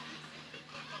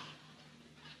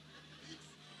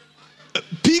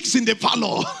 Pigs in the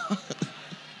parlor.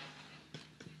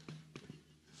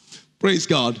 Praise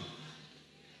God.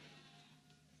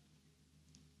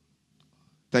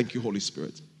 Thank you, Holy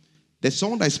Spirit. There's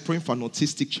someone that is praying for an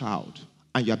autistic child,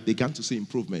 and you have begun to see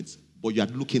improvements, but you are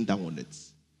looking down on it.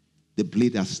 The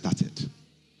blade has started.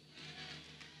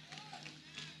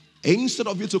 Instead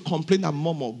of you to complain and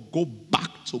murmur, go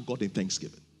back to God in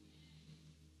thanksgiving.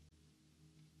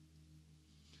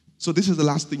 So this is the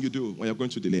last thing you do when you're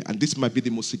going to delay, and this might be the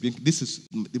most significant. This is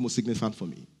the most significant for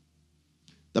me.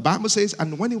 The Bible says,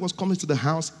 and when he was coming to the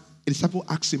house, a disciple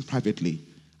asked him privately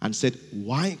and said,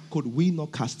 why could we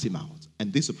not cast him out?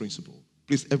 And this is a principle.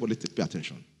 Please, everybody pay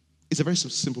attention. It's a very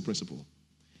simple principle.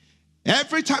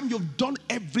 Every time you've done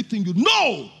everything you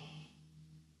know,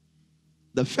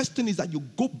 the first thing is that you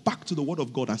go back to the word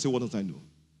of God and say, what did I know?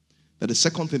 Then the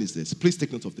second thing is this. Please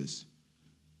take note of this.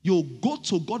 You'll go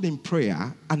to God in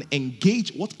prayer and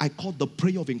engage what I call the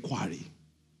prayer of inquiry.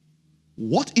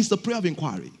 What is the prayer of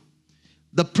inquiry?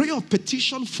 The prayer of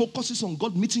petition focuses on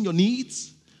God meeting your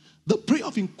needs. The prayer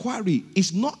of inquiry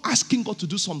is not asking God to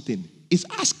do something. It's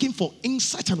asking for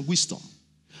insight and wisdom.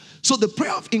 So the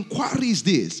prayer of inquiry is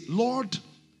this. Lord,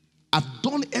 I've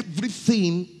done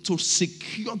everything to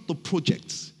secure the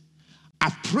project.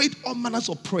 I've prayed all manners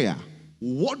of prayer.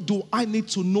 What do I need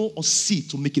to know or see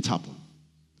to make it happen?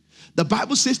 The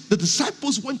Bible says the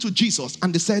disciples went to Jesus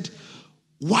and they said,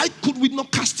 why could we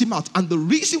not cast him out? And the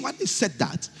reason why they said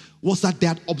that was that they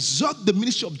had observed the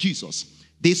ministry of Jesus.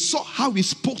 They saw how he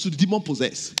spoke to the demon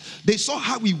possessed. They saw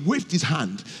how he waved his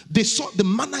hand. They saw the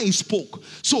manner he spoke.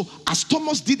 So as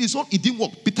Thomas did his own, it didn't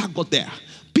work. Peter got there.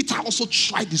 Peter also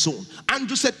tried his own.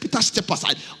 Andrew said, Peter, step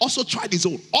aside. Also tried his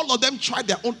own. All of them tried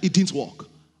their own. It didn't work.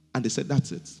 And they said,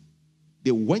 that's it.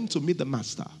 They went to meet the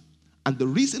master. And the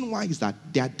reason why is that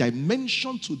there are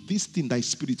dimensions to this thing that is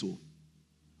spiritual,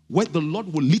 where the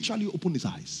Lord will literally open his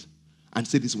eyes and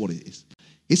say, this is what it is.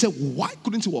 He said, why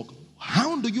couldn't it work?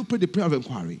 How do you pray the prayer of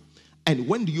inquiry? And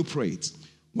when do you pray it?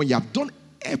 When you have done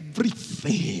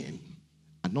everything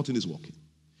and nothing is working.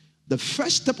 The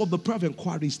first step of the prayer of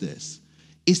inquiry is this.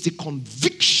 It's the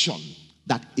conviction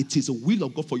that it is the will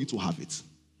of God for you to have it.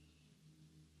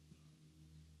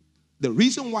 The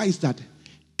reason why is that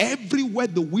everywhere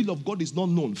the will of God is not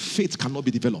known, faith cannot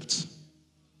be developed.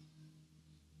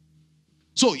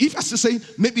 So if I say,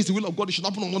 maybe it's the will of God, it should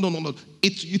happen, no,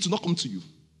 it will not come to you.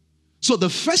 So the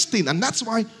first thing, and that's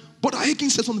why Brother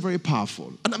Hagin said something very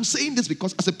powerful. And I'm saying this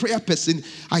because as a prayer person,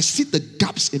 I see the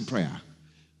gaps in prayer.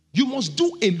 You must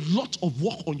do a lot of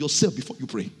work on yourself before you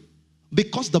pray.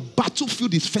 Because the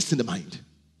battlefield is first in the mind.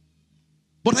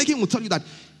 But Hagin will tell you that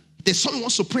there's something he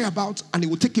wants to pray about, and it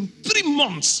will take him 3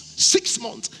 months, 6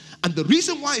 months. And the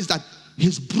reason why is that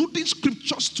he's brooding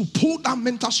scriptures to pull down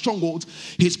mental strongholds.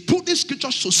 He's brooding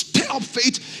scriptures to stir up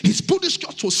faith. He's brooding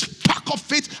scriptures to spark up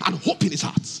faith and hope in his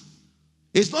heart.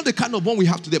 It's not the kind of one we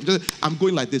have today. I'm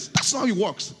going like this. That's not how it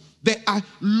works. There are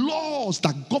laws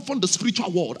that govern the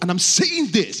spiritual world. And I'm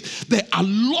saying this. There are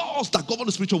laws that govern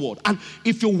the spiritual world. And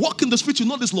if you walk in the spirit, you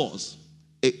know these laws.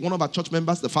 One of our church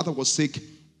members, the father was sick.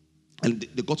 And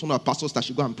they got one of our pastors that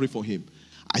should go and pray for him.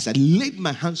 I said, laid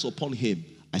my hands upon him.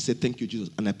 I said, thank you, Jesus.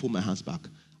 And I pulled my hands back.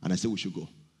 And I said, we should go.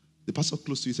 The pastor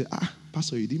close to you said,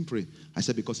 pastor, you didn't pray. I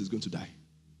said, because he's going to die.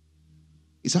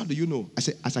 He said, how do you know? I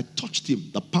said, as I touched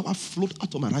him, the power flowed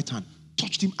out of my right hand,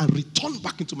 touched him and returned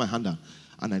back into my hand.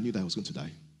 And I knew that I was going to die.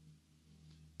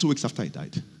 2 weeks after he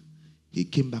died, he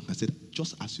came back and said,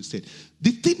 just as you said.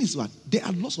 The thing is that there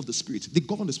are laws of the spirit. They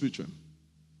govern the spirit realm.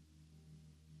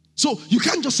 So you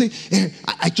can't just say,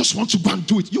 I just want to go and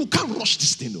do it. You can't rush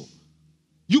this thing, no.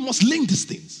 You must learn these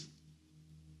things.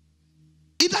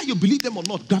 Either you believe them or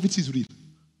not, gravity is real.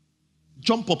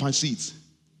 Jump up and see it.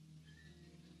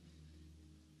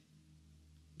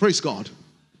 Praise God.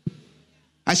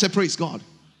 I said, praise God.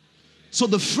 So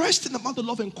the first thing about the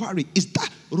law of inquiry is that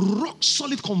rock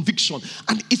solid conviction.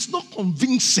 And it's not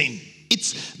convincing.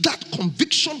 It's that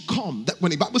conviction come that when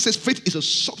the Bible says faith is a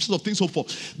substance of things hoped for,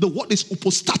 the word is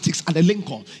hypostatics and a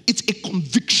lincoln. It's a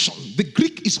conviction. The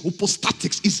Greek is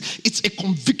hypostatics. It's a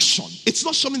conviction. It's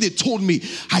not something they told me.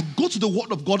 I go to the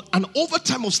word of God and over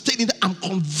time of studying that, I'm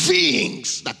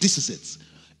convinced that this is it.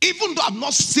 Even though I've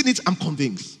not seen it, I'm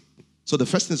convinced. So the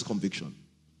first thing is conviction.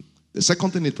 The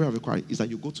second thing in prayer of inquiry is that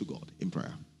you go to God in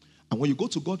prayer. And when you go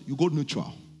to God, you go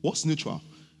neutral. What's neutral?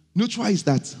 Neutral is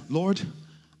that, Lord,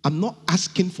 I'm not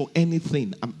asking for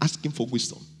anything. I'm asking for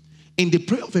wisdom. In the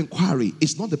prayer of inquiry,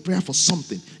 it's not the prayer for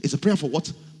something. It's a prayer for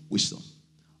what? Wisdom.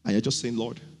 And you're just saying,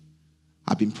 Lord,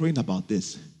 I've been praying about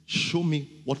this. Show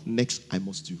me what next I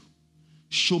must do.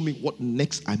 Show me what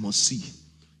next I must see.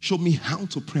 Show me how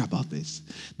to pray about this.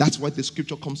 That's why the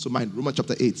scripture comes to mind, Romans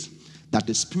chapter 8, that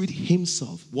the Spirit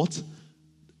himself, what?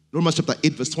 Romans chapter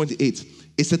 8 verse 28.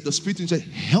 It said the Spirit himself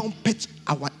helpeth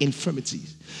our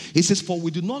infirmities. It says, for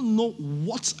we do not know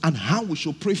what and how we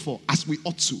should pray for as we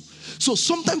ought to. So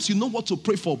sometimes you know what to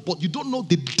pray for, but you don't know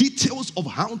the details of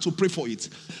how to pray for it.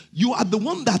 You are the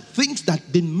one that thinks that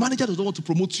the manager doesn't want to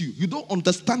promote you. You don't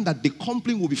understand that the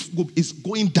company is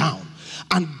going down.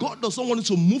 And God doesn't want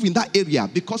you to move in that area,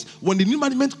 because when the new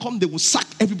management comes, they will sack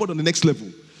everybody on the next level.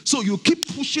 So you keep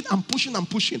pushing and pushing and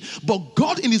pushing. But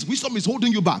God in his wisdom is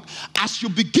holding you back. As you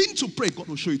begin to pray, God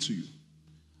will show it to you.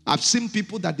 I've seen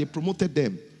people that they promoted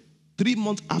them. 3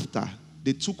 months after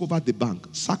they took over the bank,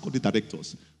 sacked all the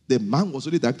directors. The man was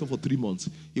only director for 3 months.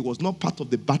 He was not part of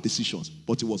the bad decisions,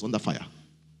 but he was under fire.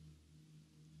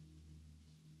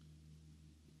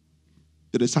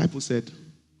 The disciples said,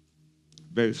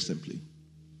 very simply,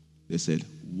 they said,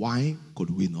 why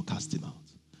could we not cast him out?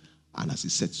 And as he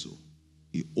said so,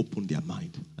 he opened their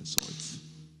mind and saw it.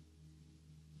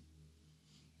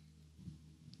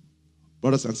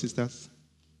 Brothers and sisters,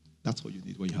 that's what you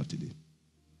need when you have to live.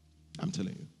 I'm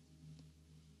telling you.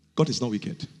 God is not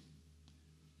wicked.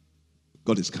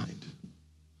 God is kind.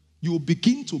 You will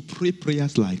begin to pray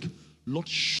prayers like, Lord,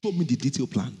 show me the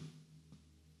detailed plan.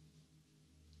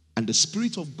 And the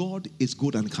Spirit of God is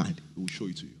good and kind. He will show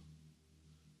it to you.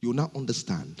 You will now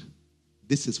understand,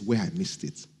 this is where I missed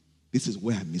it. This is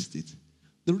where I missed it.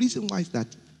 The reason why is that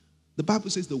the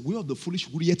Bible says the way of the foolish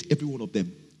ruineth every one of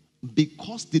them,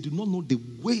 because they do not know the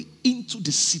way into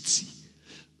the city.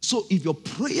 So if your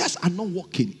prayers are not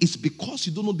working, it's because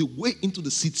you don't know the way into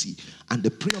the city, and the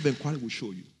prayer of inquiry will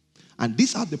show you. And this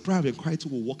is how the prayer of inquiry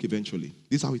will work eventually.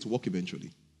 This is how it will work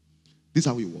eventually. This is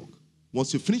how it will work.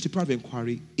 Once you finish the prayer of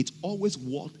inquiry, it always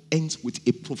ends with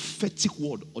a prophetic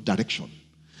word or direction.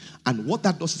 And what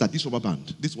that does is that this rubber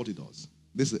band, this is what it does.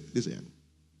 This end.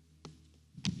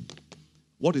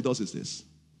 What it does is this.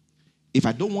 If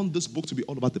I don't want this book to be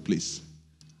all over the place,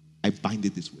 I bind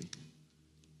it this way.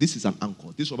 This is an anchor.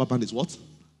 This rubber band is what?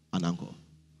 An anchor.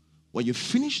 When you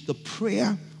finish the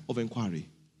prayer of inquiry,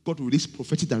 God will release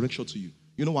prophetic direction to you.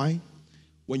 You know why?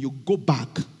 When you go back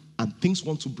and things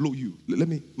want to blow you.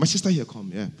 My sister here,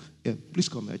 come. Yeah. Please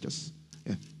come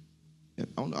here.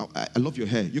 I love your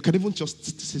hair. You can even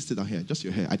just sit down here. Just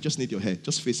your hair. I just need your hair.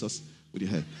 Just face us with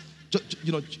your hair.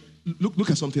 Look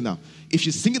at something now. If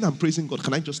she's singing and praising God,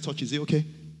 can I just touch? Is it okay?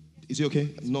 Is it okay?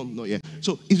 No, yeah.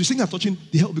 So if you sing and touching,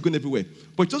 the hair will be going everywhere.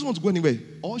 But it doesn't want to go anywhere.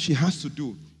 All she has to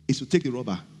do is to take the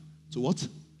rubber. To what?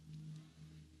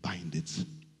 Bind it.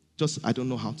 I don't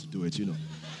know how to do it,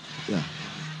 Yeah.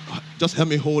 Just help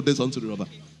me hold this onto the rubber.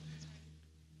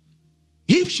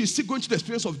 If she's still going through the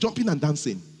experience of jumping and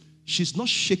dancing, she's not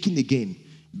shaking again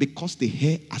because the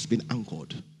hair has been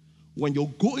anchored. When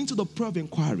you go into the prayer of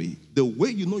inquiry, the way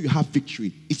you know you have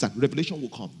victory is that revelation will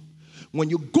come. When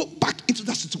you go back into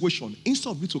that situation, instead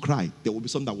of you to cry, there will be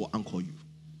something that will anchor you.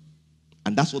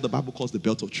 And that's what the Bible calls the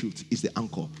belt of truth. It's the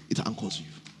anchor. It anchors you.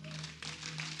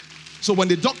 So when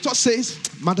the doctor says,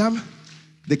 Madam,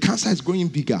 the cancer is growing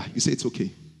bigger, you say it's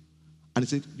okay. And he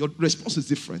said, your response is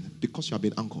different because you have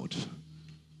been anchored.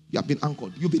 You have been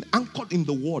anchored. You've been anchored in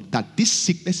the word that this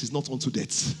sickness is not unto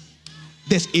death.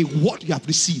 There's a word you have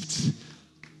received.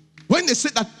 When they say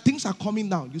that things are coming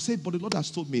down, you say, but the Lord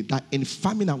has told me that in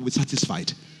famine I will be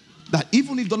satisfied. That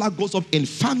even if dollar goes up in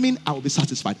famine, I will be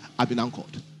satisfied. I've been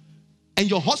anchored. And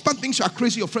your husband thinks you are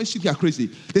crazy, your friends think you are crazy.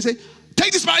 They say,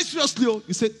 take this very seriously.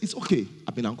 You say, it's okay.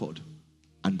 I've been anchored.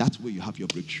 And that's where you have your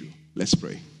breakthrough. Let's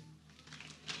pray.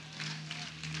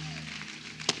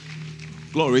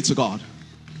 Glory to God.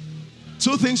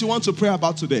 2 things you want to pray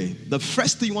about today. The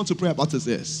first thing you want to pray about is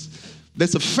this.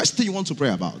 That's the first thing you want to pray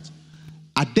about.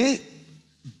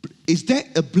 Is there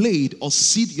a blade or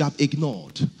seed you have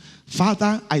ignored?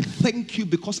 Father, I thank you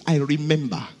because I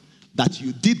remember that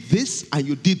you did this and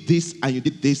you did this and you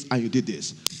did this and you did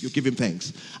this. You give him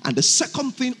thanks. And the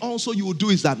second thing also you will do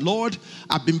is that, Lord,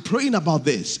 I've been praying about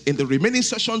this. In the remaining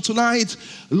session tonight,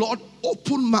 Lord,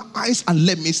 open my eyes and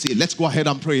let me see. Let's go ahead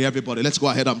and pray, everybody. Let's go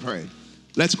ahead and pray.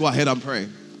 Let's go ahead and pray.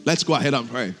 Let's go ahead and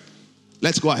pray.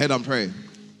 Let's go ahead and pray.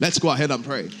 Let's go ahead and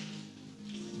pray.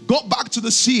 Go back to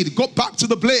the seed. Go back to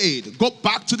the blade. Go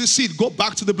back to the seed. Go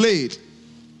back to the blade.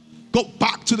 Go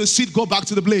back to the seed. Go back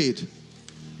to the blade.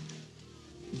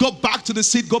 Go back to the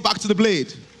seed. Go back to the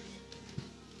blade.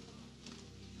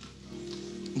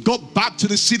 Go back to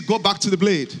the seed. Go back to the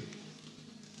blade.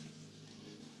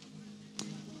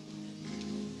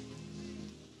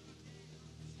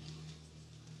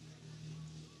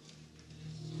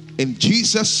 In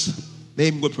Jesus'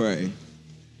 name we pray.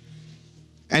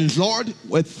 And Lord,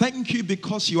 we thank you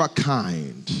because you are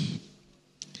kind.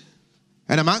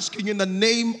 And I'm asking you in the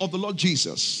name of the Lord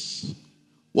Jesus,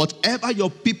 whatever your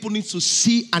people need to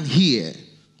see and hear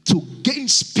to gain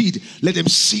speed, let them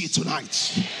see it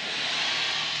tonight.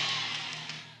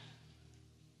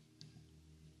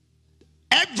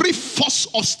 Every force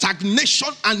of stagnation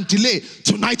and delay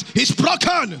tonight is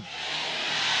broken.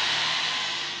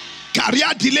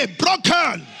 Career delay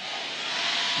broken.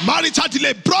 Marital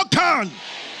delay broken.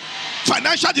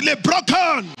 Financial delay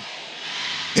broken.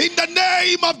 In the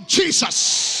name of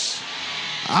Jesus,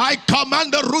 I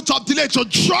command the root of delay to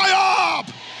dry up.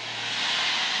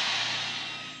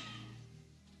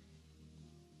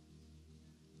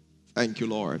 Thank you,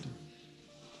 Lord.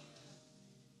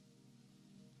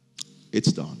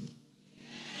 It's done.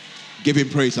 Give him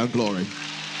praise and glory.